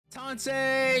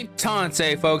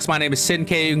Tansei, folks. My name is Sin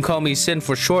K. You can call me Sin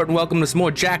for short, and welcome to some more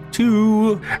Jak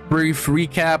 2. Brief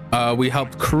recap. We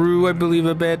helped crew, I believe,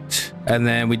 a bit, and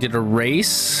then we did a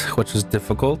race, which was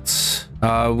difficult.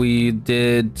 We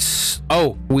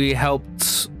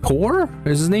helped Tor?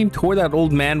 Is his name Tor? That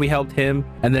old man, we helped him.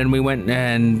 And then we went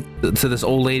and to this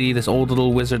old lady, this old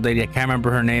little wizard lady. I can't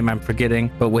remember her name, I'm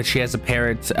forgetting, but which she has a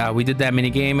parrot. We did that mini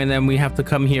game, and then we have to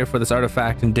come here for this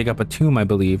artifact and dig up a tomb, I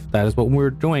believe. That is what we're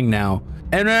doing now.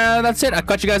 And that's it. I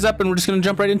caught you guys up, and we're just gonna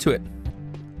jump right into it.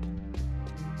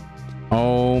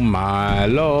 Oh my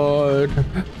lord.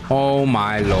 Oh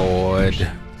my lord.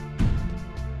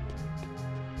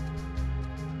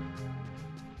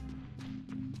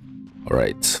 All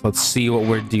right, let's see what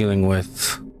we're dealing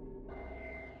with.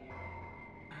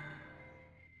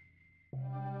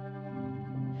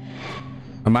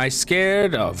 Am I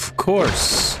scared? Of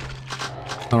course.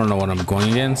 I don't know what I'm going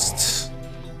against.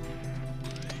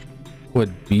 What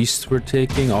beast we're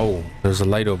taking? Oh, there's a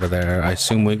light over there. I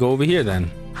assume we go over here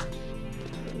then.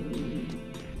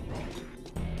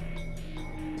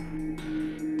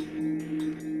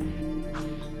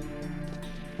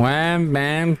 Wham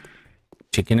bam.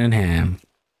 Chicken and ham.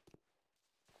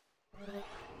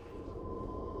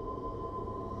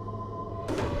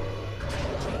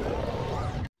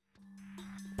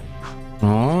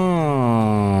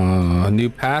 Oh, a new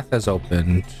path has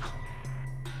opened.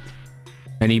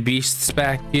 Any beasts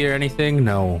back here? Anything?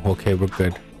 No. Okay, we're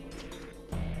good.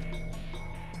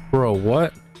 Bro,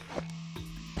 what?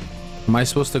 Am I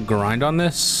supposed to grind on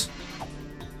this?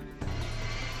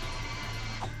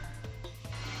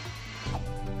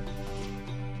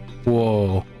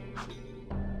 Whoa.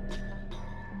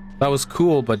 That was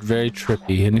cool, but very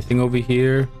trippy. Anything over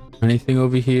here? Anything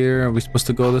over here? Are we supposed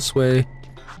to go this way?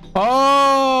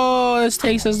 Oh, this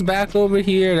takes us back over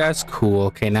here. That's cool.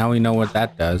 Okay, now we know what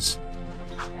that does.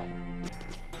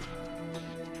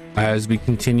 As we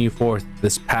continue forth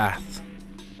this path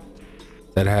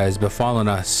that has befallen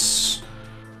us,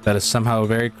 that is somehow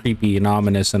very creepy and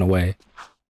ominous in a way.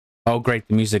 Oh, great.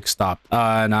 The music stopped.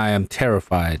 And I am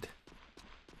terrified.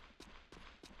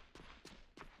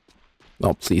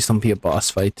 Oh, please don't be a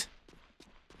boss fight.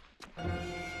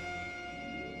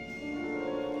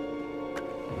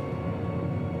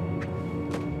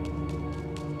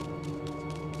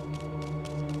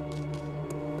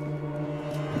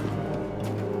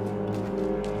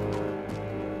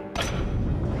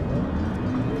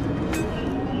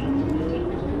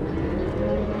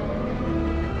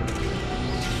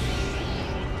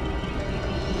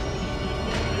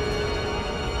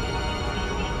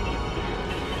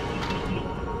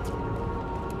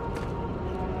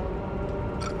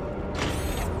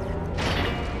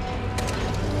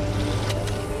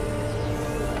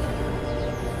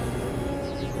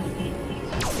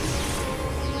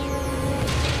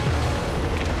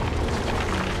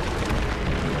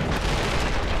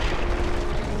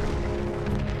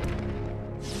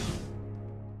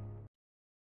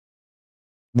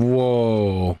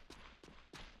 Whoa.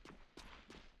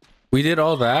 We did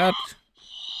all that?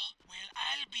 Well,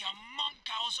 I'll be a monk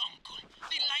cow's uncle.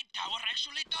 The light tower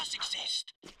actually does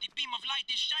exist. The beam of light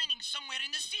is shining somewhere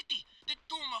in the city. The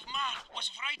tomb of Mar was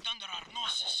right under our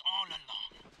noses all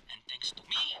along. And thanks to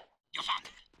me, you found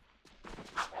it.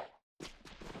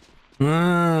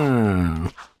 Ah.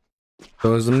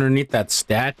 So it was underneath that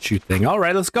statue thing. All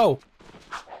right, let's go.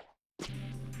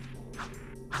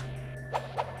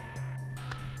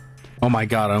 Oh my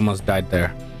god, I almost died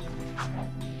there.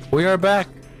 We are back.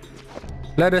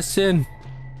 Let us in.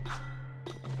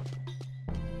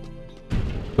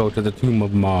 Go to the tomb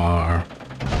of Mar.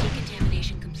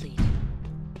 Decontamination complete.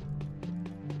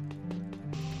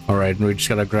 Alright, we just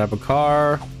gotta grab a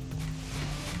car.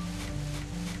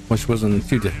 Which wasn't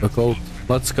too difficult.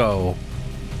 Let's go.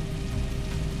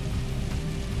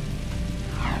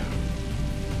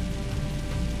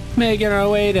 Making our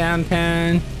way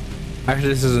downtown. Actually,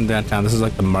 this isn't downtown. This is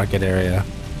like the market area.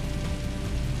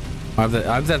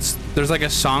 There's like a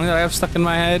song that I have stuck in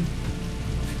my head.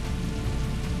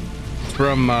 It's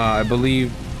from, I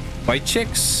believe, White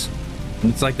Chicks.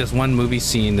 And it's like this one movie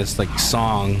scene, this like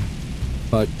song.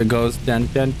 Like it goes dun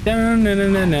dun dun dun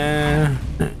dun dun dun.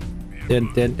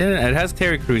 Dun, dun, dun. It has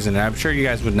Terry Crews in it. I'm sure you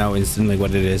guys would know instantly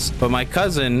what it is. But my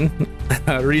cousin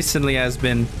recently has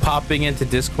been popping into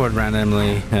Discord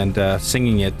randomly and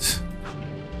singing it.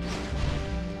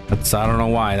 I don't know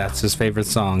why. That's his favorite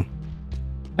song.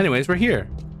 Anyways, we're here.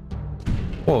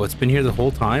 Whoa, it's been here the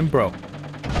whole time, bro.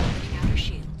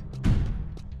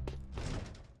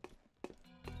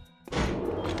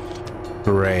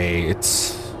 Great.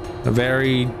 It's a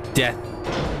very death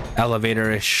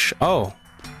elevator-ish. Oh.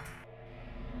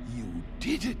 You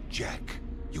did it, Jack.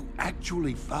 You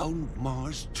actually found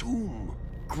Mars' tomb.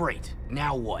 Great.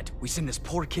 Now what? We send this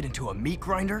poor kid into a meat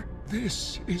grinder?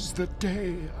 This is the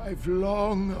day I've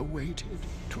long awaited,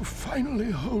 to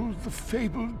finally hold the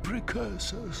fabled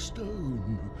precursor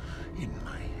stone in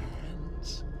my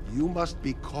hands. You must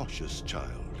be cautious,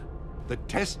 child. The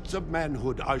tests of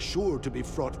manhood are sure to be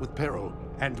fraught with peril,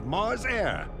 and Mars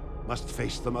Air must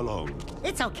face them alone.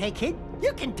 It's okay, kid.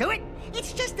 You can do it.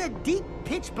 It's just a deep,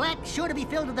 pitch black, sure to be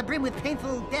filled to the brim with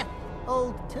painful death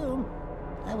old tomb.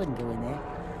 I wouldn't go in there.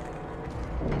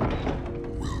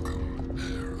 Welcome,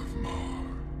 heir of Mar.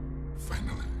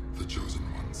 Finally, the chosen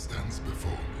one stands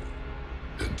before me.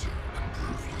 Enter and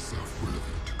prove yourself worthy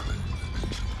to claim the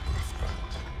ancient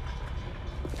birthright.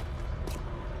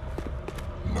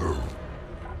 No.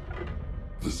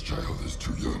 This child is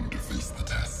too young to face the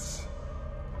tests.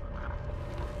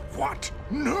 What?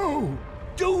 No!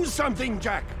 Do something,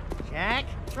 Jack! Jack,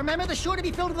 remember the sure to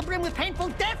be filled to the brim with painful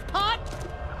death part?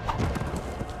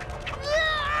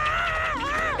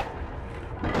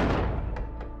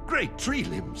 Great tree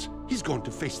limbs. He's going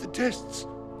to face the tests.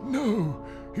 No,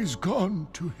 he's gone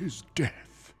to his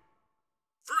death.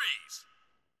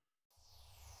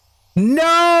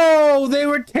 No, they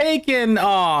were taken.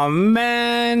 Oh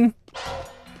man.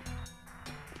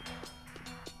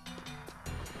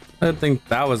 I didn't think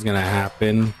that was gonna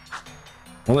happen.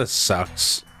 Well, this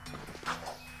sucks.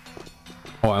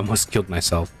 Oh, I almost killed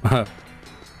myself.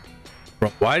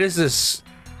 Bro, why does this...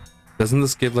 Doesn't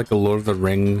this give like a Lord of the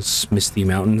Rings Misty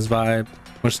Mountains vibe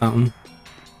or something?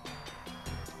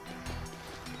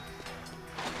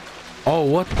 Oh,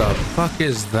 what the fuck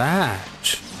is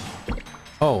that?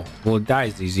 Oh, well, it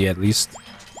dies easy at least.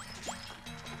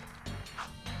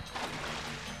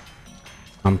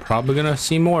 I'm probably gonna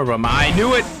see more of them. I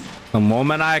knew it! The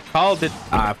moment I called it,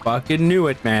 I fucking knew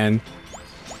it, man.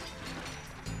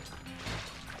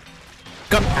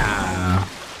 Come on.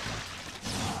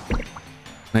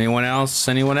 Anyone else?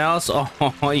 Anyone else?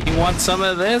 Oh, you want some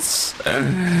of this?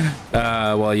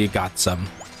 Well, you got some.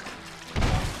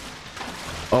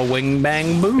 Oh, wing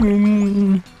bang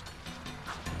boom.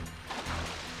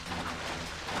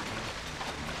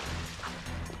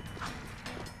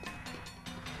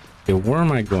 Okay, where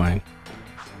am I going?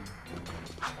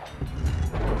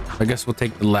 I guess we'll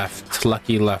take the left.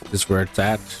 Lucky left is where it's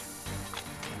at.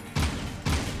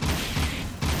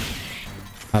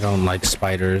 I don't like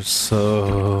spiders,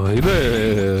 so...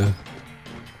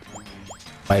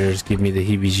 Spiders give me the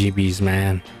heebie-jeebies,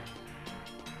 man.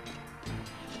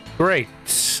 Great.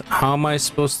 How am I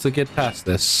supposed to get past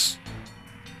this?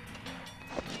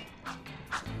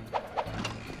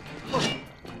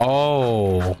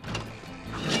 Oh.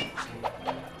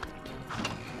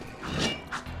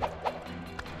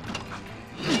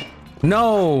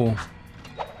 No.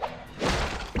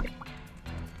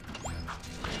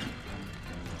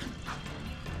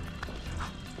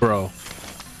 Bro.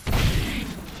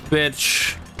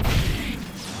 Bitch.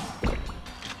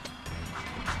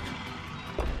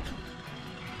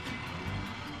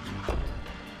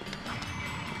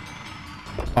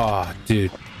 Oh,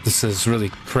 dude. This is really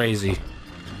crazy.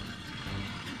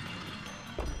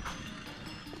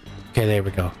 Okay, there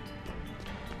we go.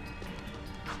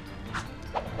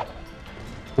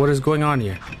 What is going on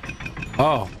here?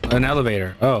 Oh, an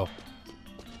elevator. Oh.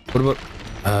 What about...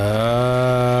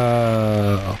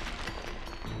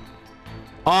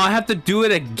 Oh, I have to do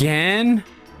it again?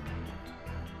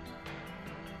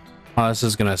 Oh, this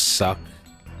is gonna suck.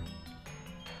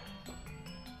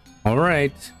 All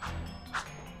right.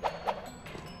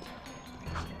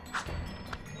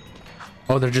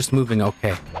 Oh, they're just moving.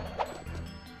 Okay.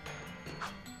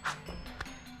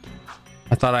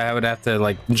 I thought I would have to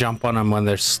like jump on them when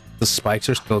there's the spikes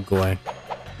are still going.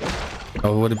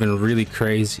 Oh, it would have been really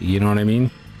crazy. You know what I mean?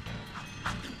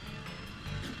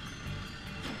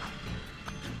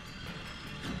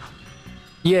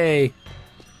 Yay.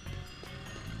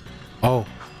 Oh.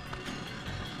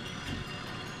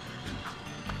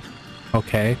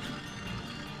 Okay.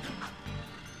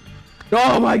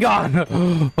 Oh my god.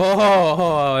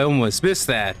 Oh, I almost missed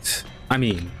that. I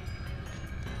mean,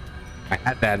 I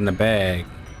had that in the bag.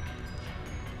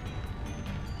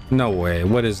 No way.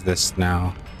 What is this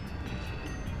now?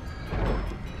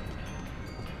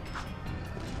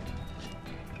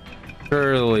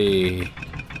 Surely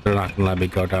they're not gonna let me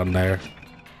go down there.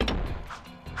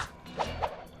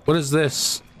 What is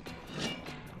this?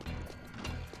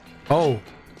 Oh.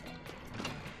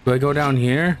 Do I go down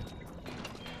here?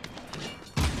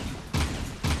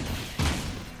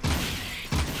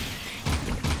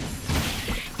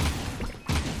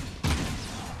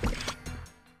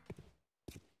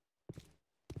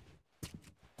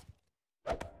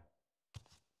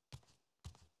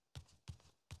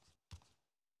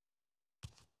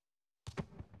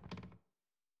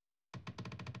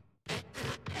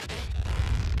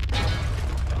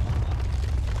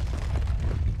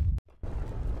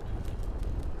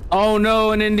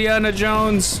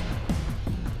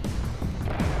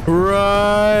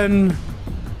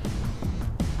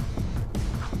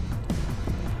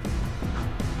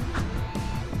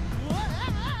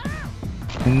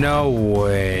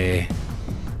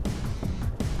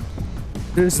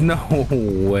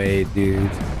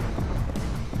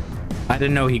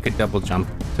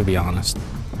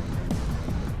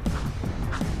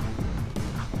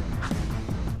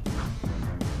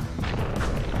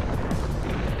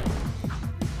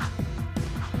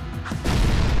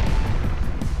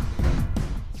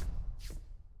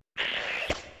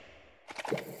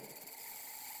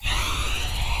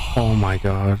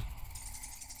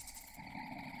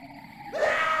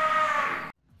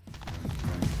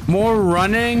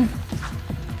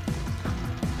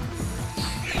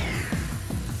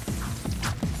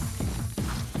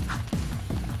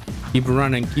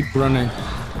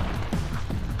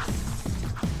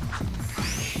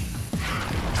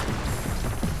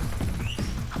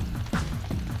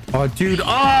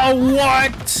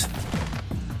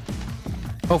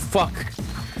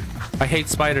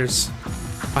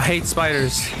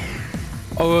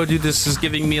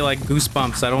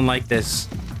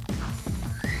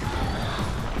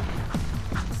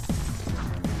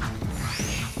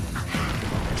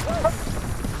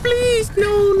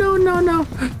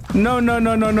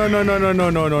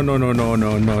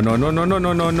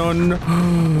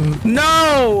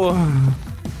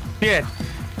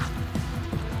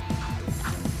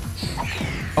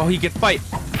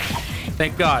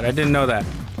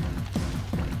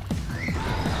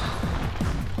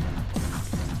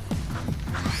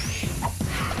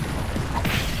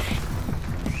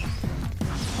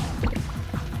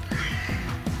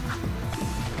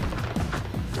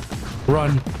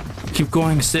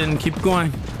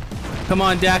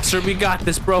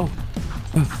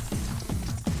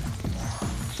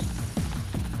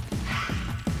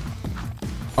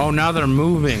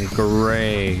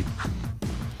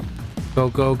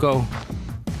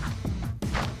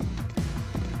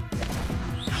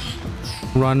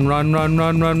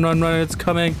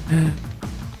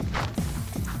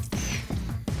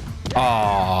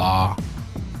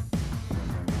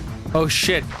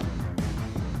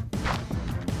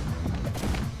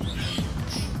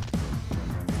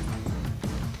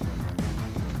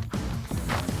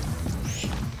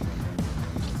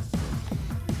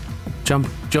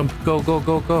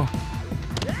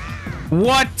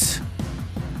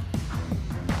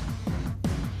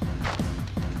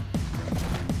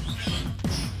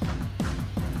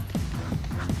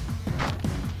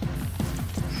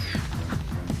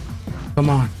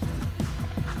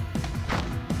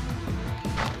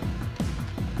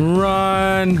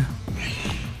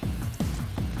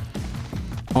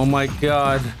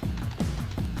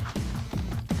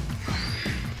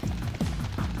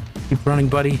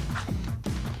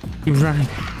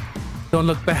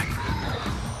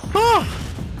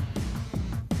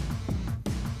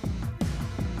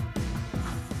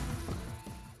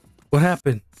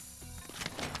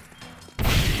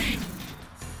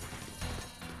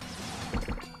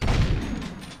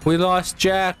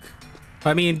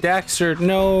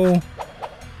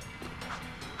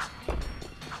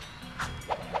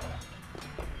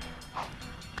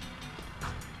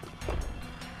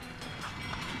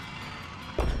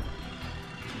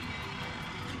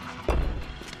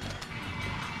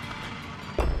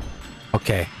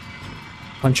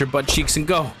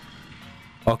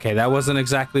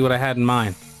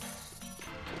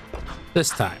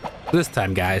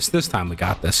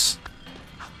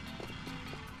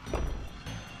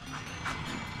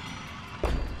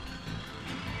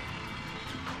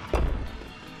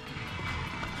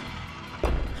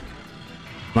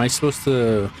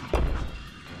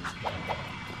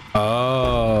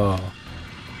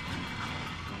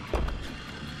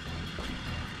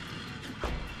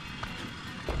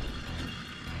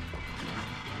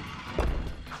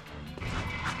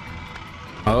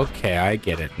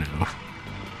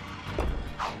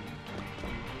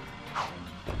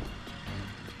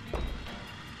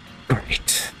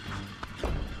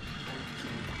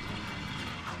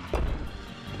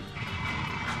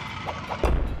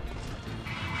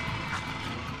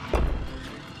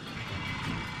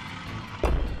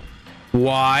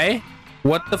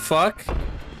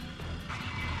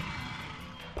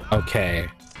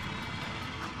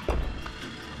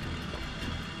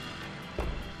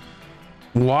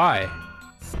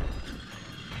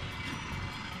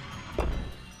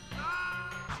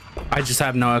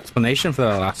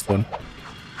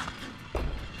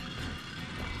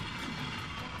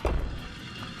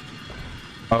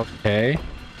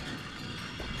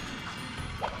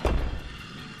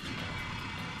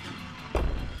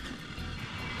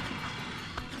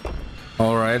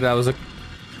 All right, that was a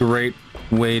great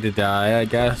way to die, I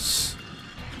guess.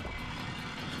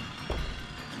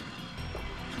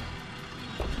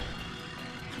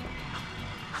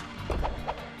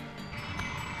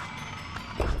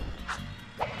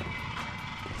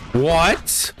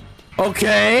 What?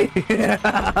 Okay.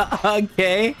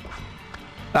 Okay.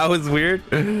 That was weird.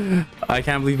 I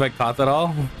can't believe I caught that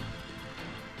all.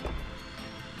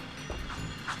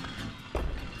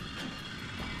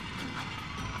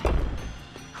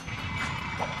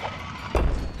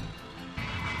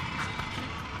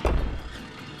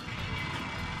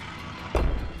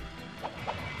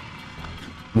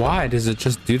 Why does it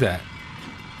just do that?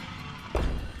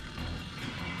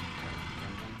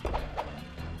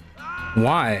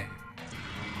 Why?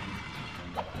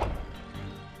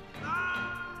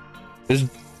 Does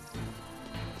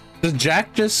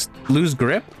Jack just lose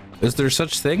grip? Is there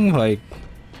such thing? Like,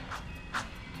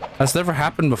 that's never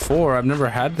happened before. I've never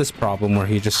had this problem where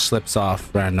he just slips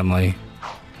off randomly.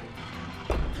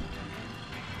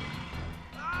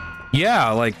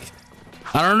 Yeah, like,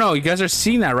 I don't know. You guys are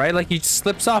seeing that, right? Like, he just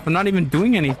slips off. I'm not even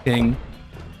doing anything.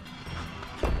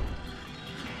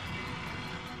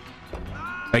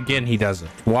 Again, he does it.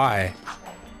 Why?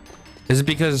 Is it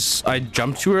because I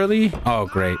jumped too early? Oh,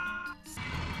 great.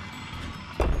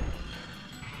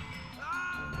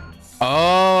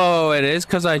 Oh, it is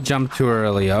because I jumped too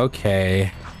early.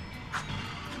 Okay.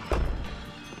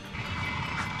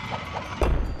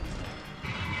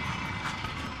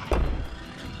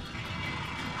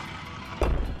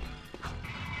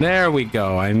 There we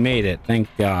go. I made it. Thank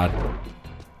God.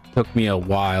 Took me a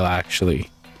while, actually.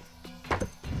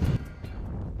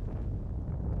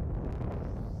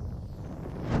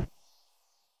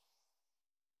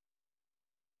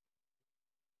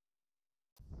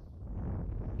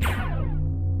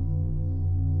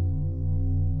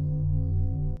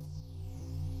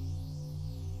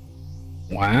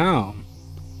 Wow.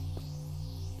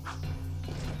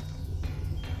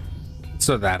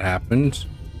 So that happened.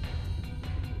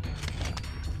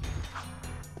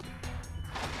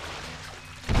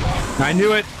 I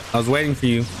knew it. I was waiting for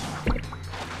you.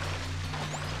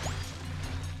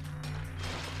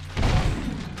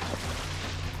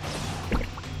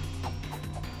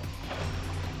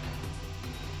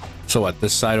 So what,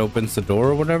 this side opens the door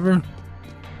or whatever?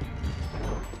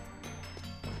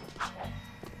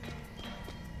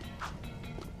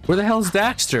 Where the hell's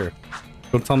Daxter?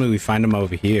 Don't tell me we find him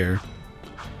over here.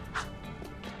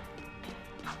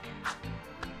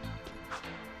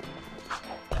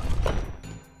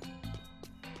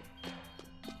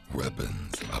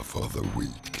 Weapons are for the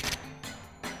weak.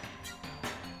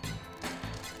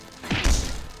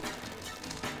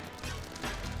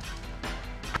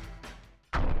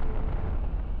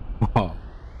 Oh.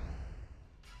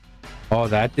 Oh,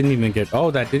 that didn't even get... Oh,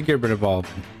 that did get rid of all of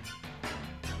them.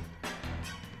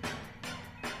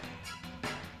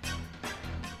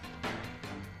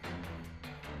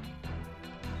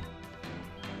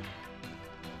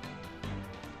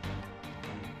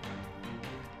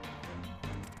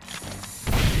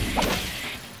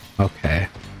 Okay.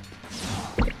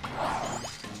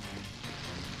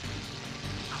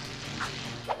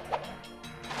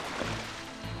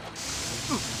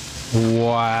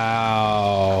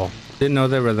 Wow. Didn't know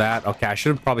they were that. Okay, I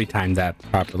should have probably timed that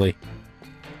properly.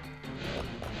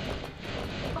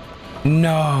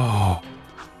 No.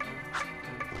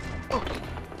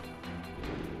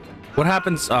 What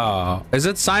happens? Oh, is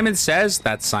it Simon Says?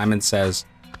 That's Simon Says.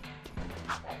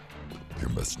 You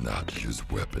must not use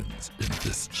weapons in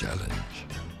this challenge.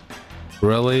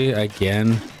 Really?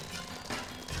 Again?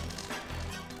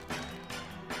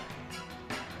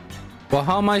 Well,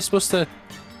 how am I supposed to...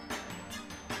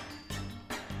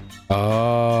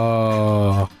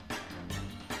 Oh.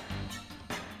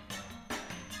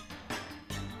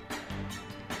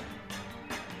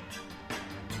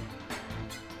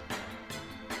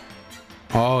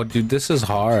 Oh, dude, this is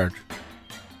hard.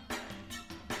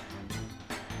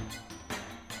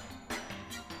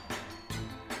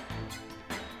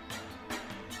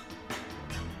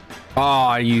 Oh,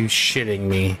 are you shitting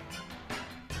me?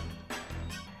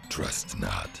 Trust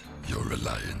not your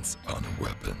reliance on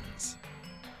weapons.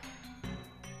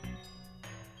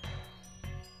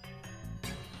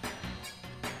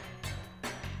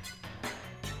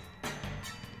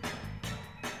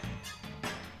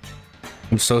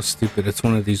 I'm so stupid. It's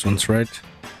one of these ones, right?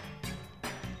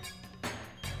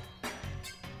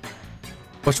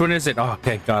 Which one is it? Oh,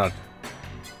 okay, got it.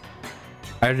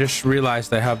 I just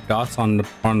realized they have dots on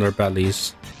their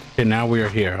bellies. Okay, now we are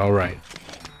here. All right.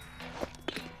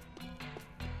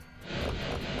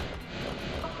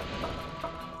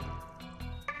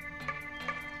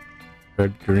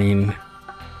 red, green,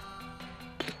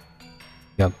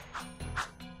 yellow.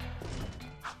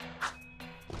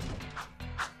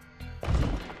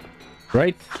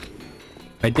 Right?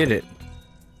 I did it.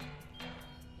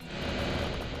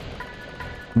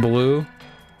 Blue,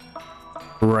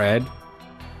 red,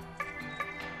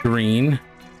 green,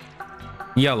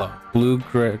 yellow. Blue,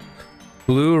 red,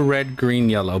 green,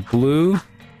 yellow. Blue,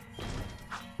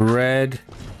 red,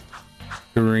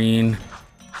 green,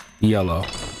 yellow.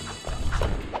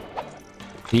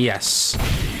 Yes.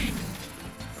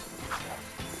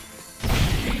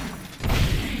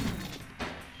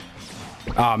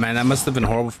 Oh man, that must have been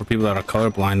horrible for people that are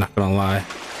colorblind, not gonna lie.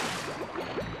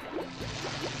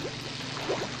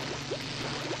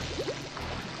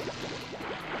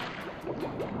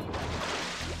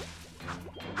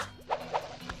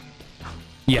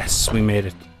 Yes, we made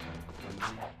it.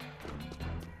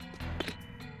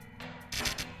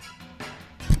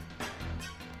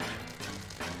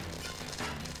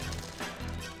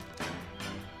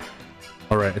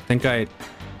 All right, I think and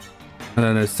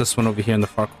then there's this one over here in the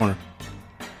far corner.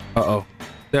 Uh-oh.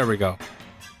 There we go.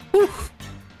 Whew.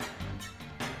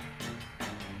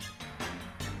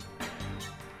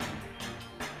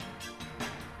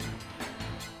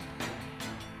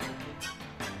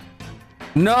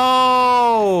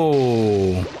 No!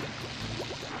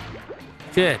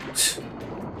 Shit.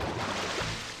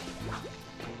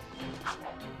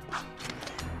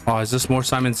 Oh, is this more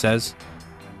Simon Says?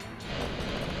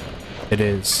 It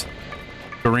is.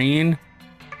 Green.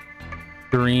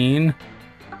 Green.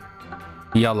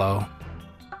 Yellow.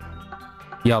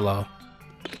 Yellow.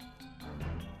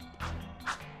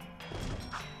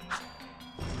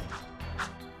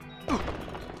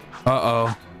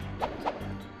 Uh-oh.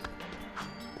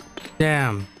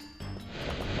 Damn.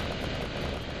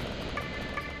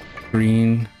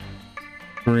 Green.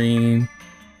 Green.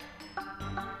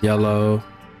 Yellow.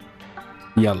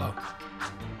 Yellow.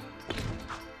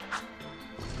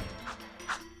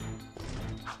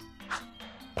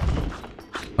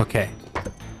 Okay.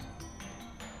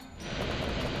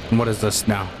 And what is this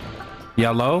now?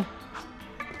 Yellow,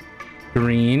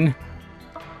 green,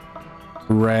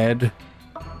 red,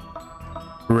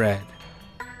 red,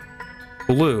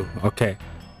 blue. Okay.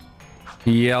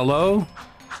 Yellow,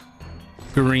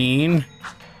 green,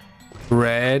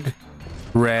 red,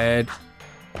 red,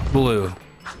 blue.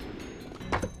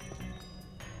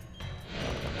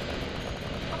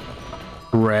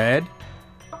 Red,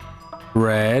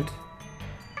 red,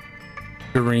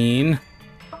 green,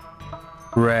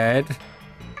 red,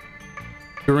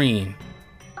 green,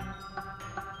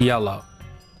 yellow.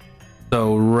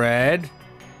 So red,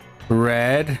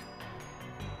 red,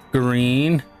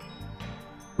 green,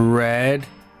 red,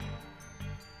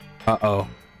 uh-oh,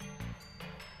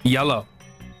 yellow,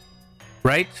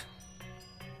 right?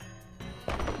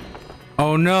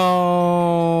 Oh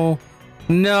no,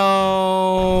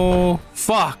 no,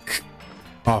 fuck.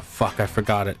 Oh fuck, I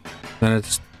forgot it. Then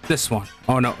it's this one.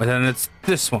 Oh no, then it's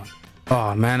this one.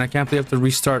 Oh man, I can't believe I have to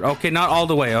restart. Okay, not all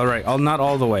the way. All right, not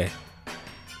all the way.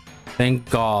 Thank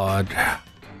God.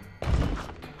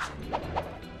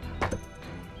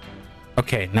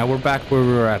 Okay, now we're back where we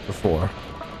were at before.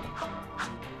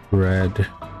 Red,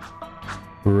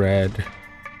 red,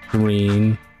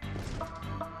 green,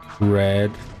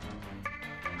 red,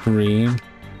 green,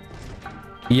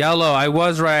 yellow. I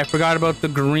was right. I forgot about the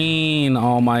green.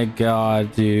 Oh my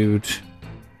God, dude.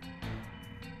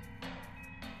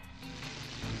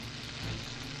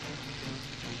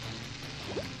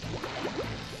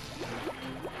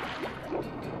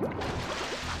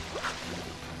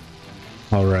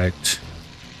 All right.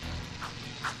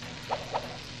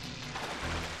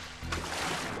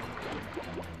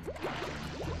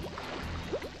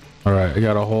 All right, I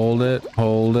gotta hold it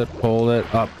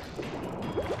up.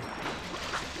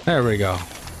 There we go.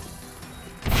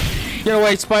 Get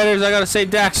away, spiders! I gotta save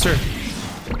Daxter.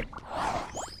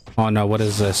 Oh no, what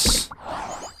is this?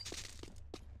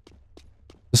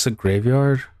 Is this a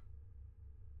graveyard?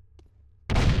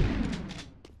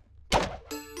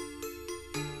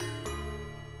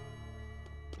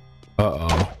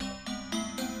 Uh-oh.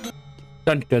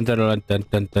 Dun dun dun dun dun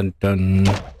dun dun dun.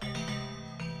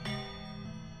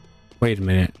 Wait a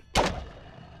minute.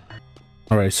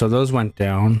 Alright, so those went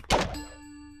down.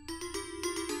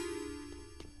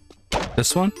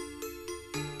 This one?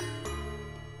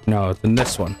 No, then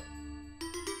this one.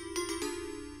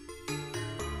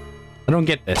 I don't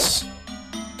get this.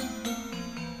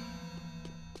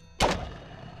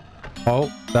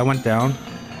 Oh, that went down.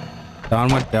 That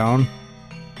one went down.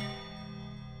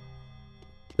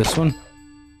 This one?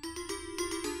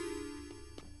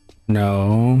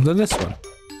 No, then this one.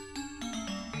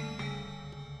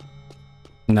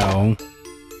 No.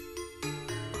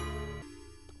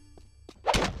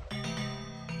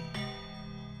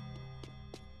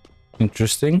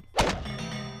 Interesting.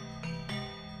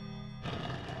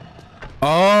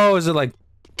 Oh, is it like...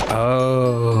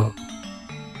 Oh.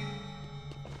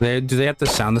 Do they have to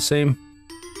sound the same?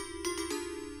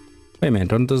 Wait, man,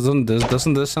 doesn't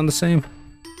this sound the same?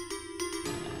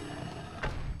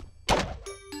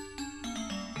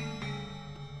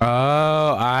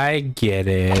 Oh, I get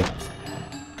it.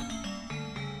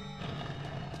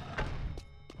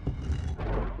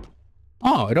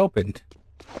 Oh, it opened.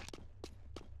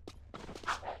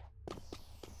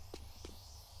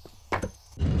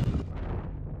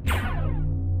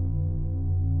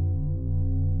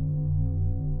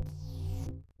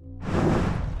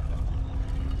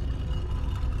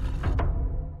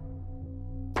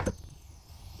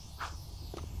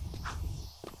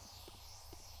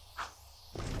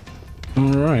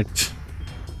 All right.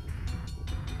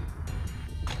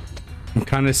 I'm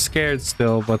kind of scared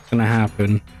still. What's gonna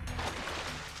happen?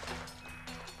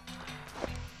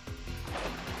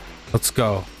 Let's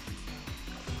go.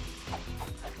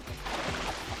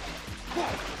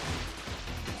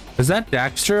 Is that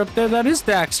Daxter up there? That is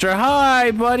Daxter.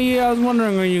 Hi, buddy. I was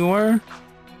wondering where you were.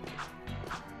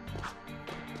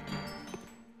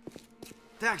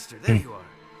 Daxter, there you are.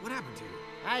 What happened to you?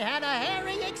 I had a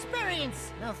hairy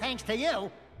experience. No thanks to you.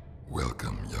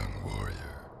 Welcome, young warrior.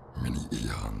 Many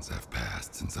eons have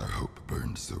passed since our hope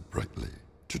burned so brightly.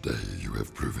 Today you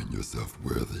have proven yourself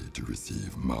worthy to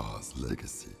receive Mars'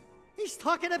 legacy. He's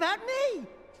talking about me.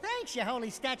 Thanks, your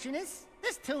holy statueness.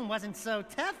 This tomb wasn't so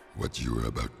tough. What you are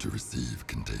about to receive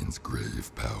contains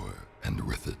grave power, and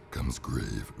with it comes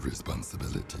grave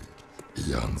responsibility.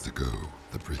 Eons ago,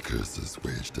 the Precursors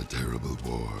waged a terrible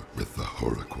war with the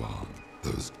Horoquan,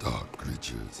 those dark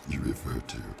creatures you refer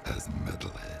to as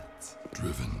Metalheads.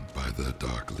 Driven by their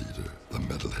dark leader, the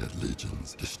Metalhead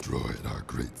legions destroyed our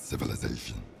great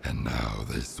civilization, and now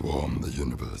they swarm the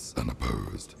universe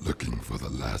unopposed, looking for the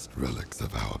last relics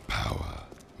of our power.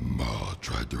 Ma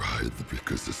tried to hide the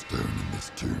Precursor Stone in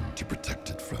this tomb to protect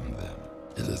it from them.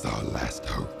 It is our last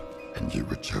hope, and you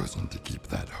were chosen to keep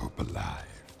that hope alive.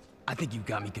 I think you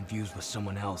got me confused with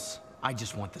someone else. I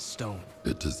just want the stone.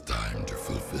 It is time to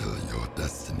fulfill your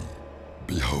destiny.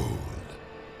 Behold.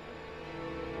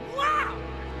 Wow!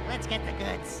 Let's get the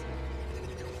goods.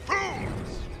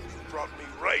 Fools! You brought me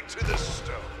right to the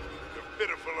stone. Your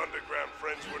pitiful underground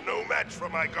friends were no match for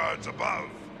my guards above.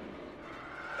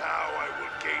 Now I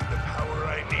will gain the power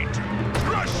I need to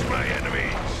crush my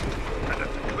enemies. And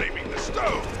after claiming the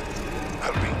stone,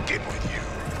 I'll begin with you.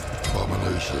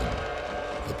 Abomination.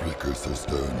 The Precursor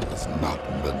Stone was not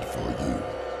meant for you.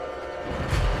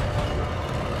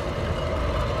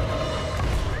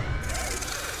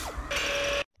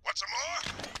 Want some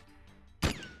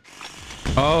more?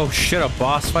 Oh shit, a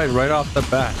boss fight right off the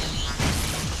bat.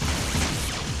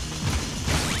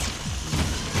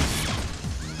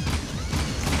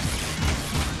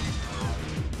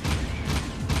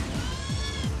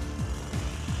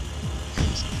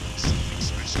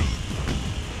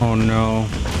 Oh no.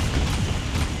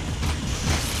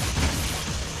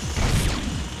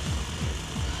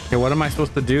 Okay, what am I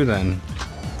supposed to do then?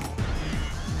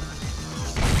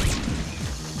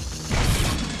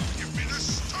 Give me the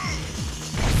stone.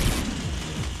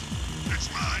 It's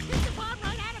mine. Shoot the bomb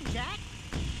right at him, Jack.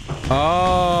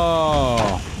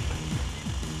 Oh.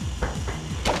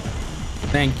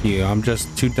 Thank you. I'm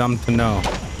just too dumb to know.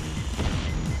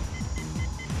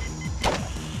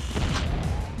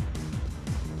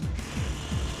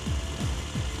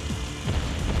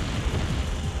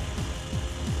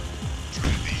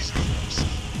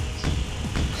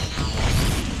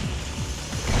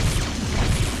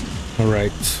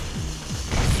 Alright.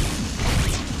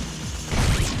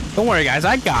 Don't worry, guys.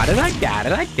 I got it. I got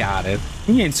it. I got it.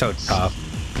 He ain't so tough.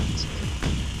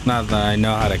 Not that I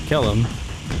know how to kill him.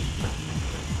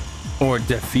 Or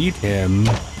defeat him.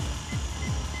 Release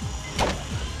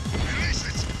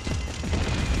it.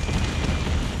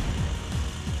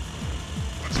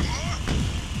 Want some more?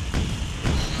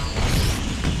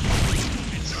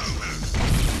 It's over.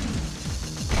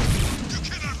 You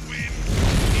cannot win.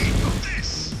 Eat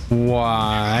this.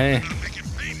 Why? Make it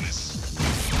painless.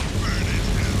 Burn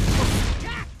it.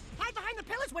 Jack! Hide behind the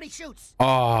pillars when he shoots.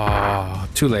 Oh,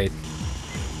 too late.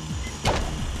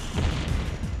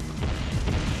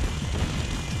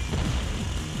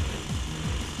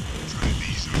 Try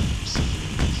these herbs.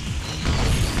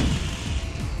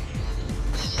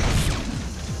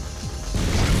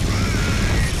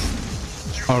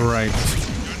 All right.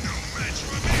 You're no match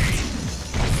for me.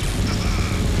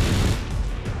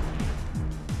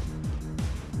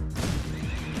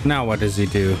 Now what does he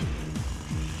do?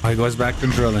 Oh, he goes back to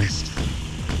drilling.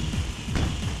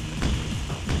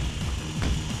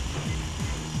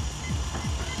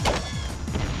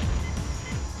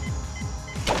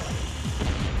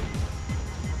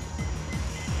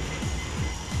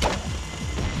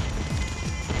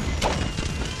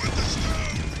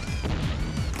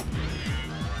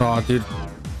 Oh, dude.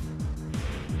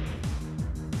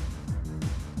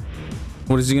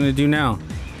 What is he gonna do now?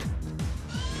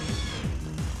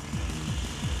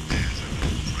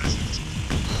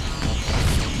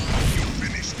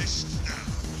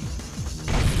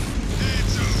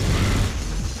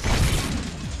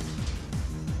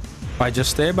 If I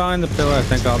just stay behind the pillar, I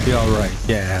think I'll be all right.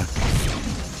 Yeah.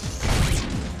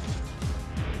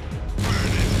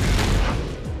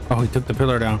 Oh, he took the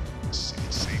pillar down.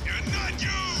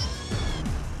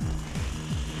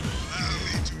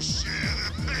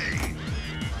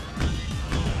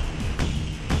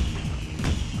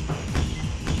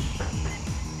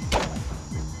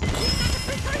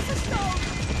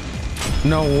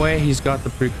 No way he's got the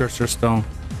precursor stone.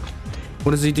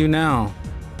 What does he do now?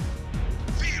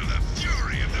 Feel the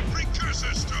fury of the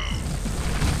precursor stone.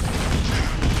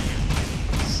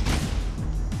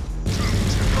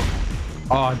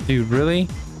 Oh, dude, really?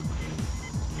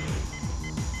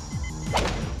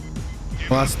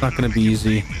 Well, that's not gonna be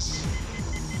easy.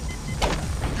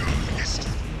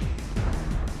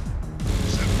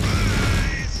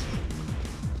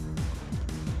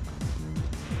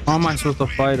 How am I supposed to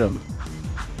fight him?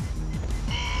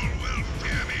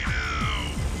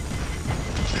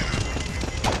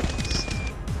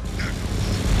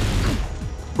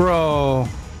 Bro.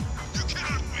 You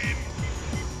cannot win.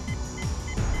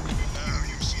 Now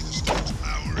you see the stone's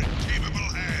power in capable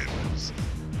hands.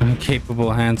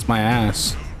 Incapable hands my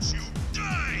ass. Don't you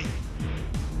die.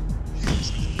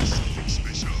 Here's something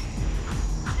special.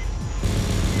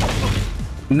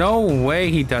 No way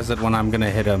he does it when I'm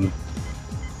gonna hit him.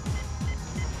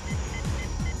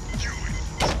 You're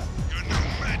no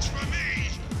match for me.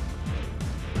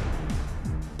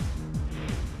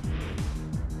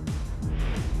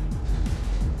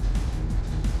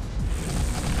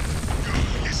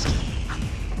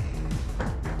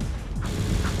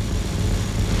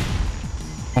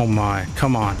 Oh my,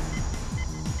 come on.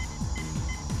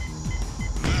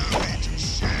 Allow me to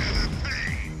share the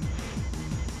pain.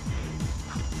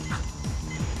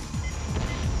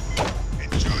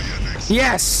 Enjoy your next.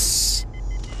 Yes!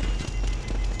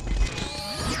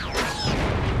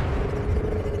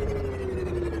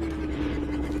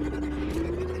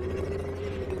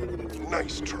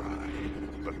 Nice try,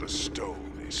 but the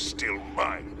stone is still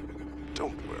mine.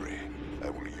 Don't worry,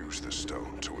 I will use the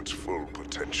stone to its full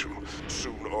potential.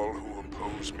 Soon all who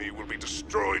oppose me will be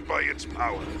destroyed by its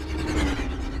power.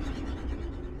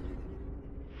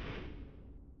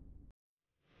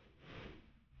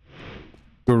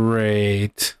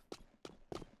 Great.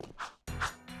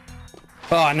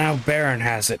 Oh, now Baron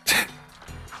has it.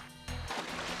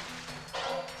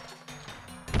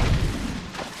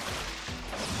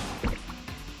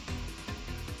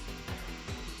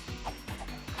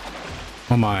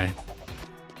 Oh my.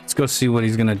 Let's go see what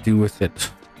he's gonna do with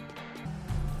it.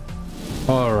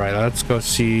 All right, let's go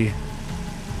see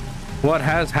what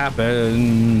has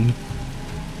happened.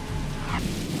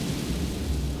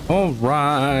 All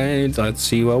right, let's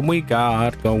see what we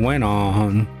got going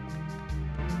on.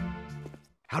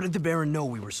 How did the Baron know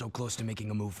we were so close to making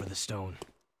a move for the stone?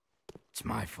 It's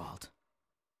my fault.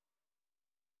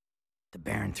 The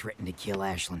Baron threatened to kill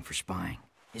Ashlyn for spying.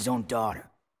 His own daughter.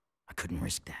 I couldn't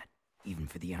risk that, even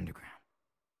for the underground.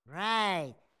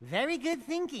 Right. Very good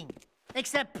thinking.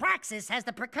 Except Praxis has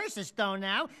the precursor stone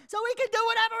now, so he can do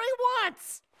whatever he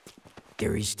wants.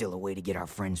 There is still a way to get our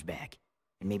friends back.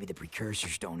 And maybe the precursor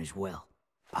stone as well.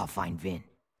 I'll find Vin.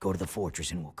 Go to the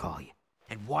fortress and we'll call you.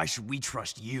 And why should we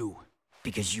trust you?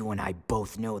 Because you and I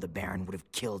both know the Baron would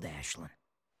have killed Ashlyn.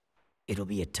 It'll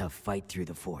be a tough fight through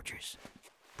the fortress.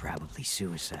 Probably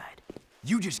suicide.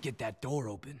 You just get that door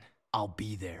open. I'll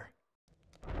be there.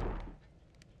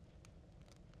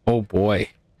 Oh boy.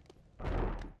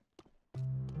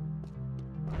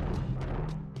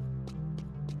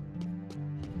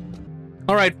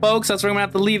 All right, folks, that's where I'm gonna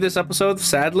have to leave this episode,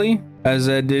 sadly, as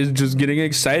it is just getting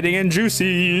exciting and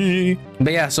juicy.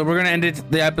 But yeah, so we're gonna end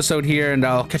the episode here, and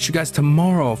I'll catch you guys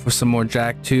tomorrow for some more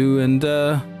Jak 2. And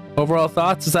overall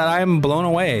thoughts is that I'm blown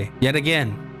away yet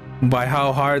again by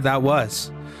how hard that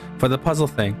was for the puzzle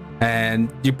thing.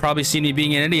 And you probably see me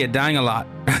being an idiot, dying a lot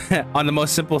on the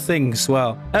most simple things.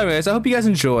 Well, anyways, I hope you guys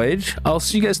enjoyed. I'll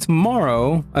see you guys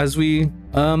tomorrow as we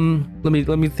let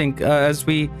me think, as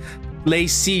we lay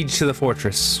siege to the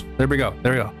fortress. There we go.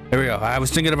 There we go. I was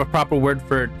thinking of a proper word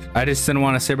for it. I just didn't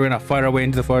want to say we're gonna fight our way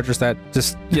into the fortress. That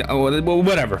just, yeah,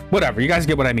 whatever. You guys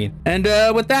get what I mean. And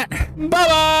with that,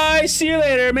 bye-bye. See you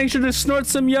later. Make sure to snort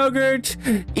some yogurt,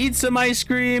 eat some ice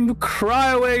cream, cry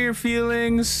away your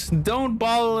feelings. Don't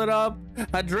bottle it up.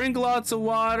 Drink lots of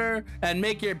water and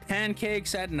make your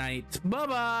pancakes at night.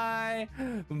 Bye-bye.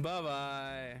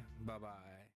 Bye-bye. Bye-bye.